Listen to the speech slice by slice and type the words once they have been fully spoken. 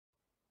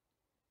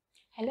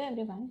Hello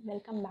everyone,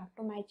 welcome back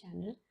to my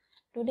channel.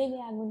 Today we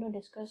are going to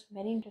discuss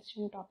very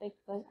interesting topic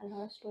because a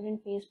lot of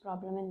students face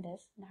problem in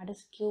this, that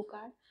is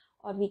Cuecard,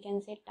 or we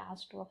can say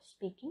task 2 of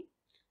speaking.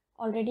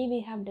 Already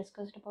we have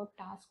discussed about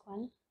task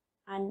 1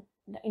 and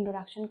the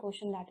introduction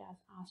question that was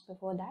asked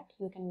before that.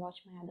 You can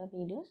watch my other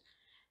videos.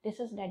 This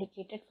is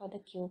dedicated for the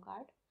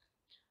Cuecard.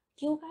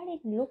 Cuecard,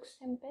 it looks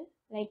simple,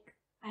 like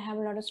I have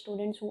a lot of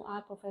students who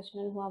are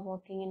professional, who are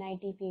working in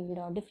IT field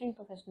or different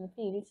professional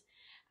fields,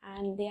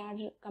 and they are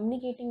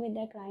communicating with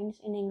their clients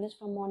in English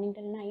from morning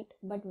till night.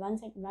 But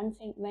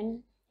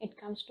when it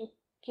comes to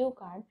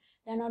Cuecard,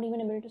 they are not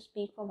even able to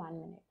speak for 1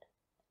 minute,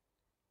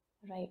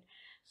 right?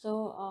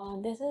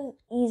 So this is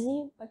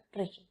easy but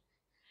tricky.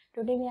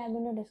 Today we are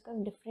going to discuss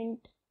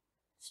different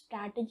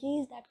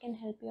strategies that can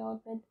help you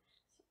out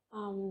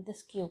with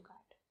this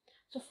Cuecard.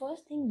 So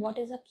first thing, what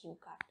is a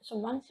Cuecard? So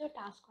once your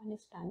task 1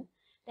 is done,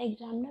 the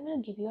examiner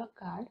will give you a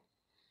card.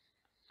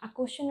 A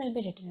question will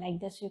be written like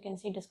this. You can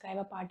see, describe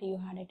a party you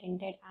had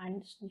attended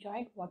and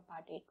enjoyed, what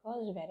party it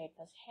was, where it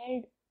was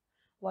held,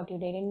 what you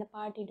did in the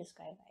party,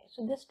 describe why.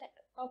 So this type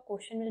of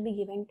question will be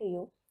given to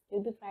you.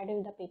 You'll be provided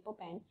with a paper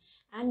pen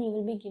and you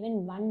will be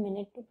given 1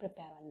 minute to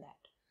prepare on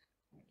that.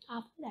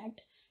 After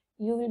that,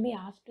 you will be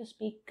asked to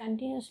speak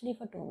continuously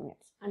for 2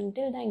 minutes.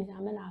 Until the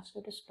examiner asks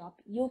you to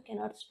stop, you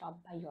cannot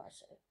stop by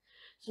yourself.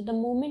 So the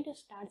moment you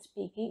start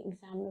speaking,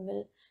 examiner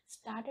will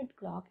start at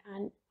clock,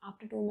 and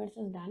after 2 minutes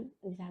is done,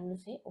 examiner will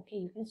say, okay,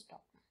 you can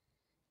stop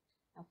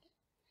now. Okay.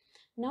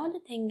 Now the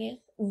thing is,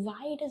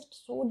 why it is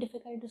so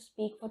difficult to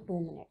speak for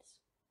 2 minutes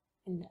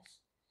in this?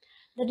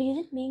 The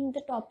reason being,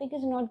 the topic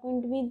is not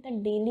going to be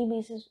the daily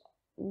basis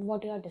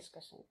what you are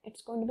discussing.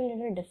 It's going to be a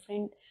little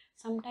different.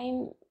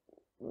 Sometimes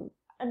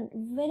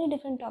very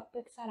different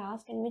topics are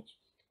asked in which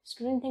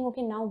students think,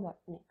 okay, now what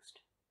next?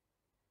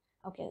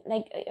 Okay,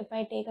 like if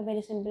I take a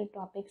very simple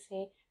topic,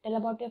 say, tell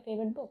about your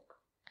favorite book.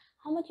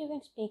 How much you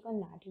can speak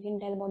on that? You can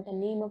tell about the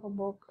name of a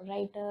book,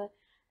 writer,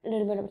 a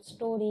little bit about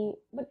story,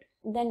 but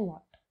then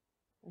what,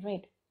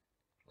 right?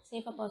 Say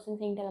if a person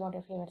saying tell about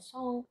your favorite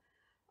song,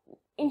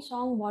 in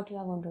song what you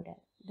are going to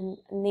tell, the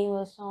name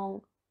of the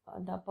song,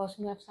 the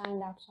person who have sang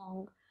that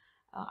song,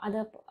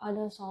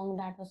 other song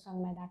that was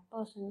sung by that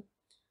person.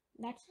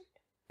 That's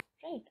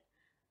it, right?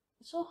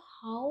 So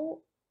how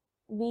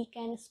we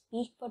can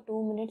speak for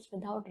 2 minutes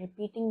without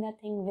repeating the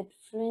thing, with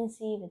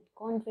fluency, with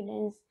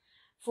confidence,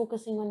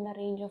 focusing on the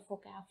range of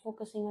vocab,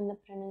 focusing on the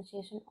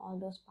pronunciation, all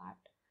those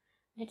parts.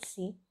 Let's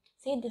see.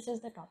 Say this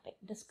is the topic.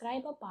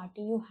 Describe a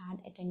party you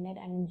had attended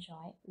and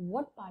enjoy.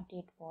 What party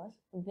it was,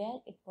 where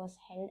it was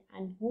held,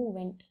 and who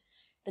went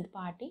to the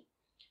party.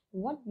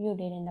 What you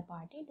did in the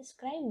party.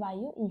 Describe why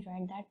you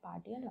enjoyed that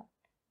party a lot.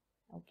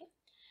 Okay.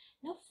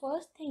 Now,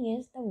 first thing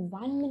is the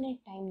 1 minute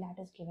time that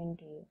is given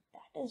to you.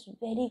 That is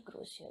very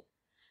crucial.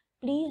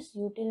 Please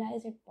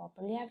utilize it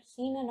properly. I've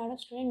seen a lot of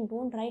students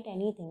don't write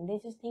anything.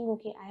 They just think,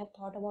 okay, I have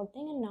thought about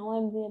thing and now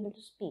I'm able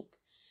to speak.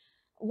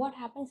 What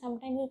happens,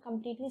 sometimes you're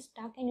completely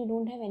stuck and you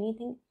don't have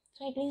anything.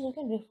 So at least you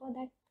can refer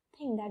that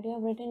thing that you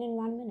have written in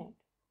 1 minute,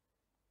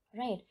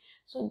 right?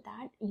 So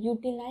that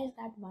utilize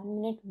that 1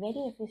 minute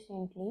very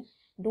efficiently.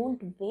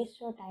 Don't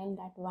waste your time.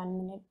 That 1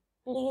 minute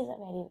plays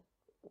a very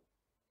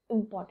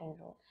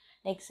important role.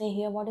 Like say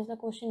here, what is the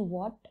question?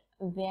 What,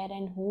 where,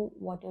 and who,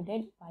 what you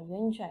did, why you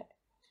enjoyed,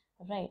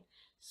 right?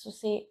 So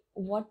say,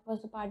 what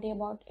was the party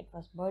about? It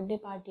was birthday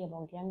party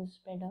about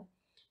youngest brother.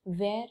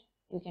 Where,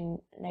 you can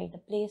write the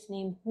place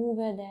name, who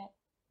were there,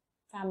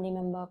 family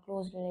member,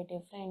 close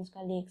relative, friends,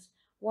 colleagues.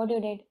 What you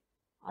did,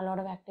 a lot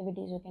of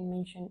activities you can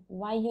mention.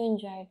 Why you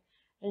enjoyed,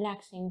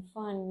 relaxing,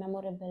 fun,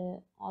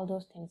 memorable, all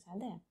those things are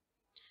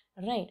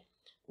there, right?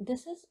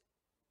 This is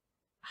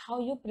how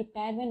you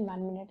prepare when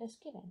 1 minute is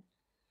given.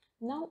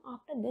 Now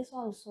after this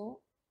also,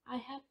 I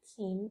have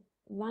seen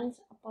once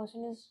a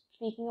person is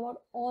speaking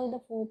about all the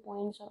 4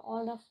 points or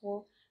all the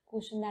 4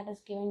 questions that is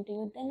given to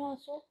you, then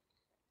also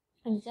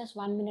it's just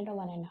 1 minute or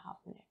 1.5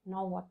 minutes.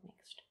 Now what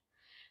next?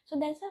 So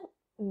there's a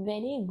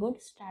very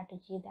good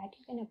strategy that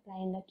you can apply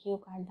in the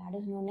Cuecard that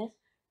is known as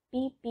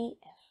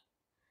PPF.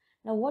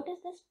 Now what is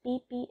this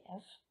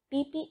PPF?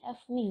 PPF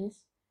means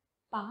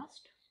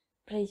past,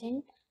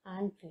 present,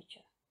 and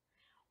future.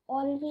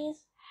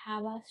 Always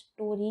have a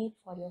story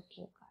for your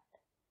Cuecard.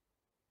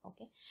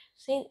 Okay,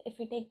 say if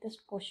we take this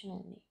question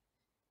only,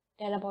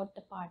 tell about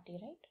the party,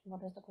 right?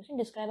 What was the question?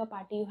 Describe a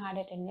party you had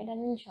attended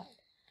and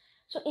enjoyed.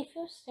 So if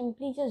you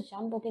simply just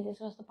jump, okay, this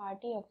was the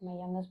party of my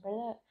youngest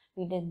brother,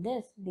 we did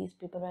this, these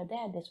people were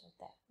there, this was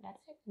there,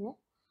 that's it. No,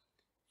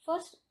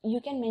 first you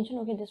can mention,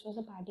 okay, this was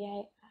the party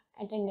I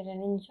attended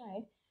and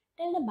enjoyed.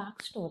 Tell the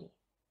backstory.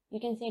 You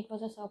can say it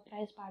was a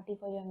surprise party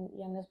for your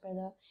youngest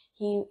brother.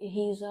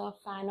 He's a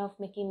fan of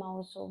Mickey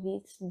Mouse, so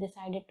we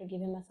decided to give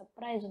him a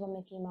surprise of a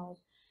Mickey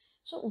Mouse.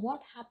 So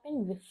what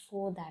happened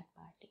before that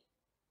party?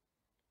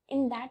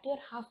 In that, your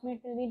half minute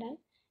will be done.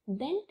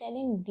 Then tell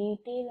in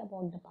detail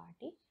about the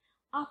party.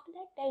 After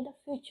that, tell the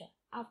future.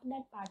 After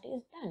that party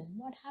is done,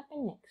 what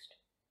happened next?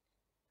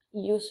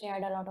 You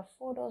shared a lot of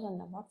photos on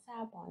the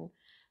WhatsApp, on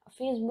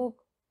Facebook.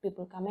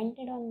 people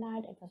commented on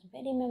that. It was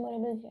very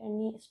memorable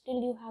journey.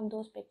 Still you have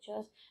those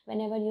pictures.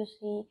 Whenever you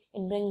see,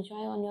 it brings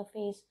joy on your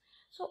face.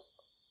 So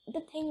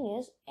the thing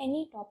is,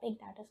 any topic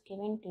that is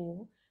given to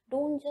you,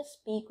 don't just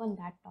speak on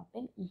that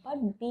topic,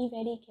 but be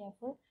very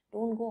careful.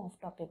 Don't go off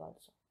topic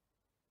also,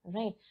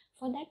 right?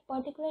 For that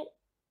particular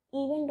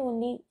event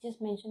only,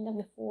 just mention the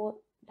before,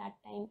 that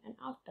time, and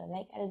after.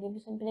 Like, I'll give you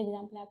a simple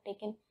example. I've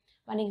taken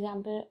one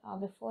example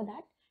before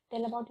that.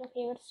 Tell about your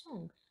favorite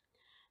song.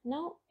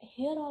 Now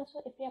here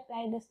also, if we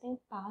apply this thing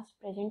past,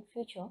 present,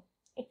 future,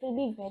 it will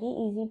be very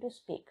easy to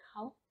speak.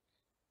 How?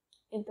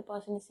 If the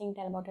person is saying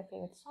tell about your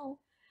favorite song,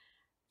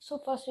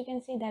 so first you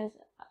can say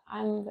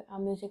I'm a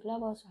music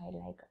lover, so I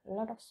like a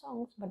lot of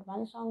songs, but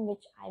one song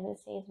which I will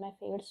say is my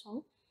favorite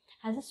song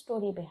has a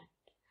story behind,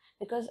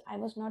 because I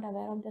was not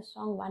aware of this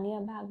song 1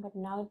 year back, but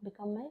now it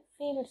become my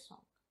favorite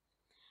song.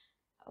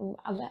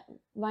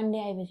 One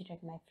day I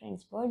visited my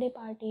friend's birthday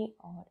party,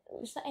 or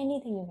so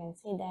anything you can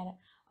say. There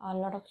a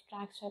lot of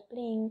tracks were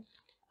playing,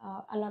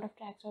 a lot of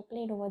tracks were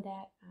played over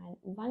there, and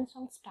one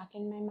song stuck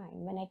in my mind.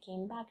 When I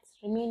came back,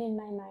 it's remained in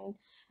my mind.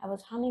 I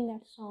was humming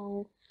that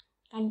song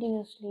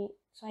continuously,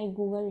 so I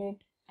googled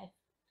it. I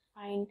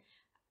find,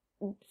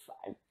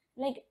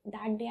 like,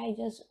 that day I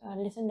just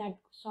listened that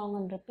song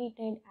and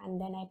repeated, and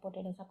then I put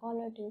it as a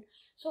caller tune.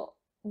 So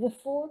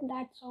before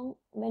that song,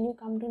 when you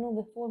come to know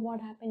before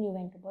what happened, you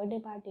went to birthday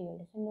party, you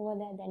listened over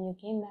there, then you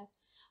came back.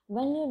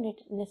 When you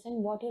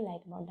listen what you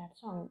like about that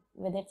song,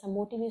 whether it's a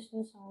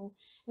motivational song,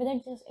 whether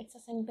it's a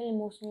simple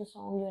emotional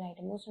song, you write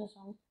emotional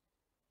song.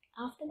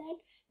 After that,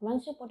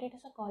 once you put it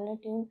as a caller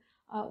tune,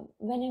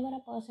 whenever a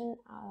person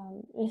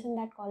listen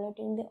that caller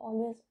tune, they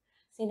always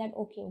say that,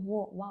 okay,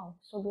 whoa, wow,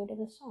 so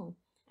beautiful song,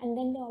 and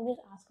then they always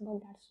ask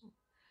about that song.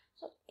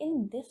 So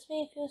in this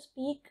way, if you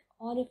speak,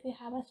 or if you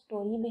have a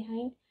story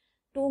behind,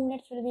 2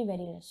 minutes will be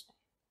very less time.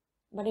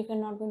 But if you're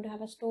not going to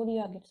have a story,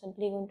 you are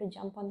simply going to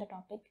jump on the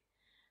topic,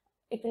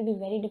 it will be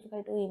very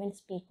difficult to even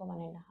speak for 1.5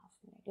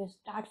 minutes. You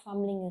start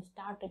fumbling, you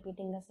start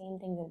repeating the same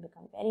thing, you'll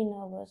become very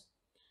nervous.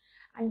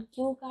 And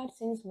cue card,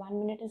 since 1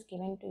 minute is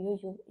given to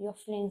you, your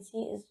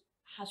fluency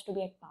has to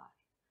be at par.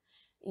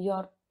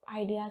 Your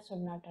ideas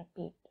should not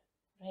repeat,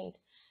 right?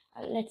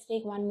 Let's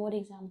take one more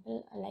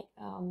example.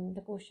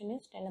 The question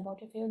is, tell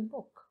about your favorite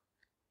book.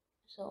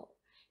 So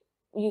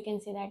you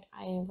can say that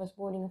I was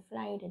boarding a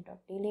flight, it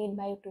got delayed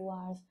by 2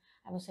 hours.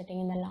 I was sitting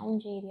in the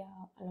lounge area,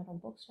 a lot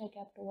of books were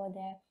kept over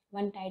there.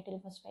 One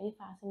title was very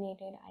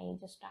fascinated. I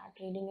just started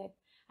reading it.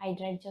 I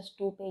read just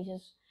 2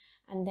 pages,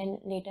 and then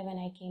later when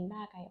I came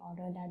back, I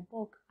ordered that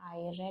book.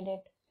 I read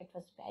it. It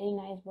was very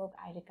nice book.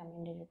 I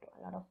recommended it to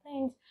a lot of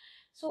friends.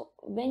 So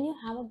when you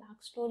have a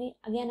backstory,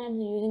 again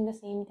I'm using the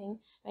same thing.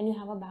 When you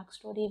have a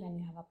backstory, when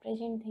you have a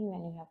present thing,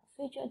 when you have a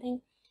future thing,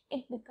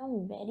 it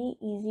becomes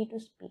very easy to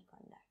speak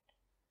on that.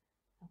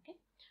 Okay,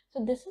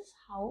 so this is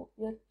how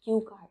your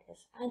cue card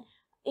is, and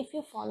if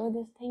you follow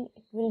this thing,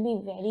 it will be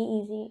very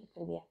easy. It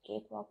will be a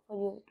cakewalk for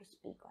you to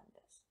speak on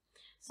this.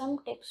 Some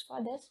tips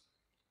for this: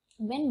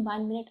 when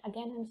 1 minute,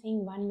 again I'm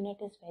saying 1 minute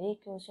is very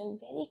crucial,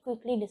 very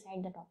quickly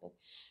decide the topic.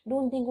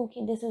 Don't think,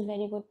 okay, this is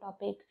very good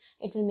topic,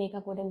 it will make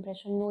a good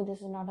impression. No, this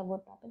is not a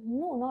good topic.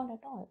 No, not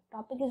at all.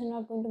 Topic is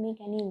not going to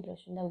make any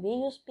impression. The way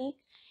you speak,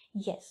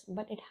 yes,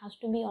 but it has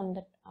to be on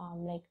the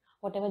like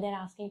whatever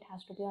they're asking, it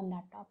has to be on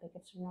that topic.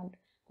 It should not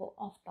go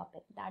off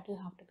topic. That you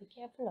have to be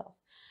careful of.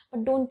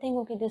 But don't think,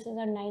 okay, this is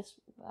a nice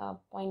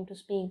point to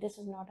speak, this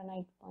is not a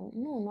nice point.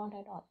 No, not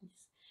at all.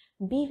 Just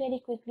be very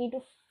quickly to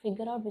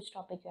figure out which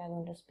topic you are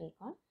going to speak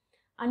on.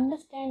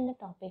 Understand the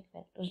topic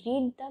well.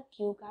 Read the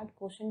cue card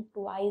question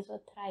twice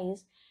or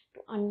thrice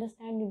to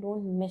understand, you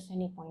don't miss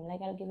any point.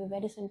 Like, I'll give you a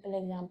very simple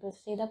example.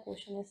 Say the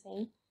question is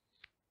saying,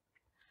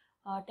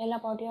 tell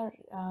about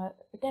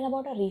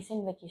a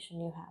recent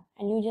vacation you have,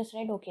 and you just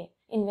read, okay,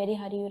 in very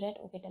hurry you read,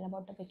 okay, tell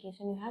about the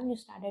vacation you have. You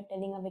started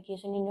telling a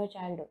vacation in your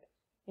childhood,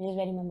 which is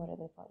very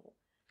memorable for you.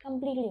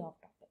 Completely off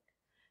topic.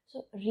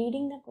 So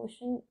reading the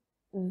question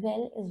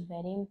well is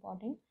very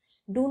important.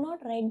 Do not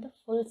write the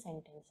full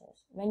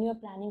sentences. When you're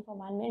planning for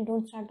 1 minute,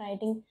 don't start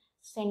writing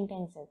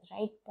sentences.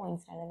 Write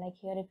points rather. Like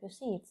here, if you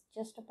see, it's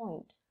just a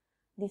point.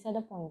 These are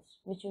the points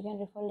which you can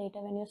refer later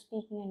when you're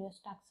speaking and you're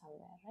stuck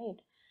somewhere, right?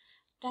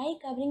 Try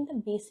covering the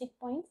basic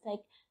points.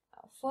 Like,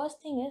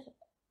 first thing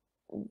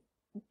is,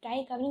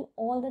 try covering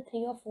all the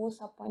 3 or 4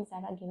 sub points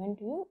that are given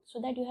to you, so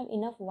that you have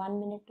enough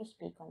 1 minute to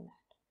speak on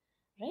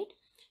that, right?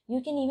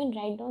 You can even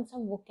write down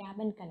some vocab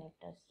and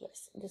connectors.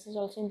 Yes, this is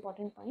also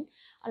important point.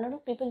 A lot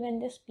of people, when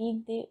they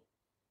speak, they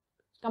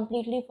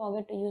completely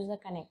forget to use the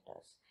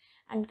connectors,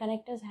 and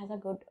connectors has a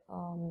good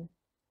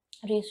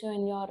ratio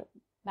in your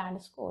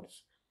band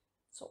scores.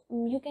 So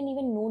you can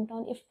even note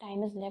down, if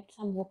time is left,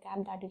 some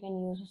vocab that you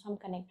can use, or some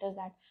connectors,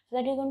 that so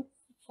that you don't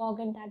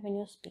forget that when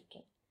you're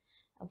speaking.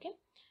 Okay.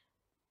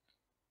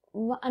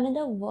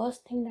 Another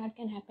worst thing that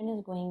can happen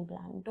is going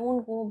blank.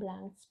 Don't go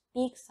blank.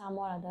 Speak some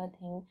or other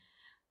thing.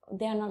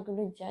 They are not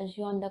going to judge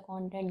you on the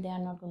content. They are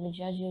not going to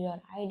judge you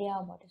your idea.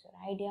 What is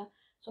your idea?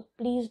 So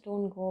please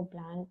don't go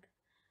blank.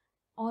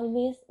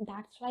 always,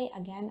 that's why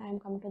again I'm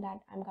coming to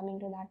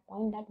that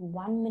point that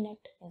 1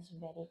 minute is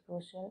very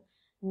crucial.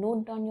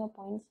 Note down your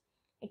points.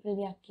 It will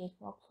be a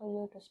cakewalk for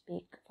you to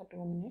speak for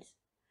 2 minutes.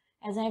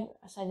 As I've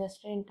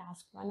suggested in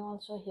task 1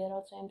 also, here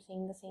also I'm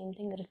saying the same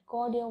thing.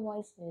 Record your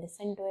voice,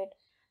 listen to it.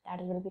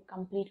 That will be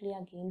completely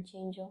a game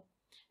changer,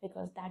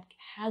 because that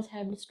has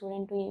helped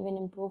student to even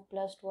improve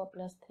 +2 or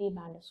 +3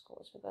 band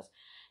scores. Because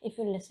if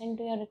you listen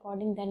to your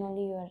recording, then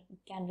only you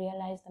can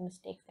realize the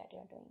mistakes that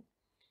you're doing.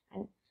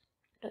 And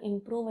to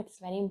improve, it's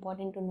very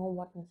important to know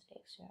what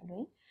mistakes you are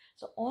doing.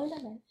 So all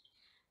the best,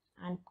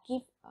 and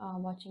keep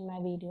watching my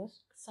videos.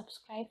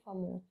 Subscribe for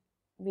more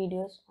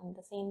videos on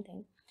the same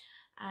thing.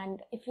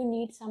 And if you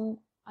need some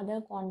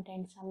other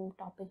content, some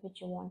topic which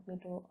you want me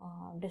to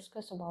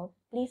discuss about,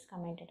 please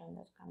comment it on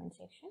the comment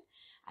section.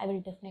 I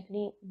will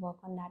definitely work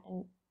on that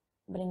and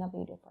bring a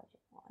video for you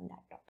on that topic.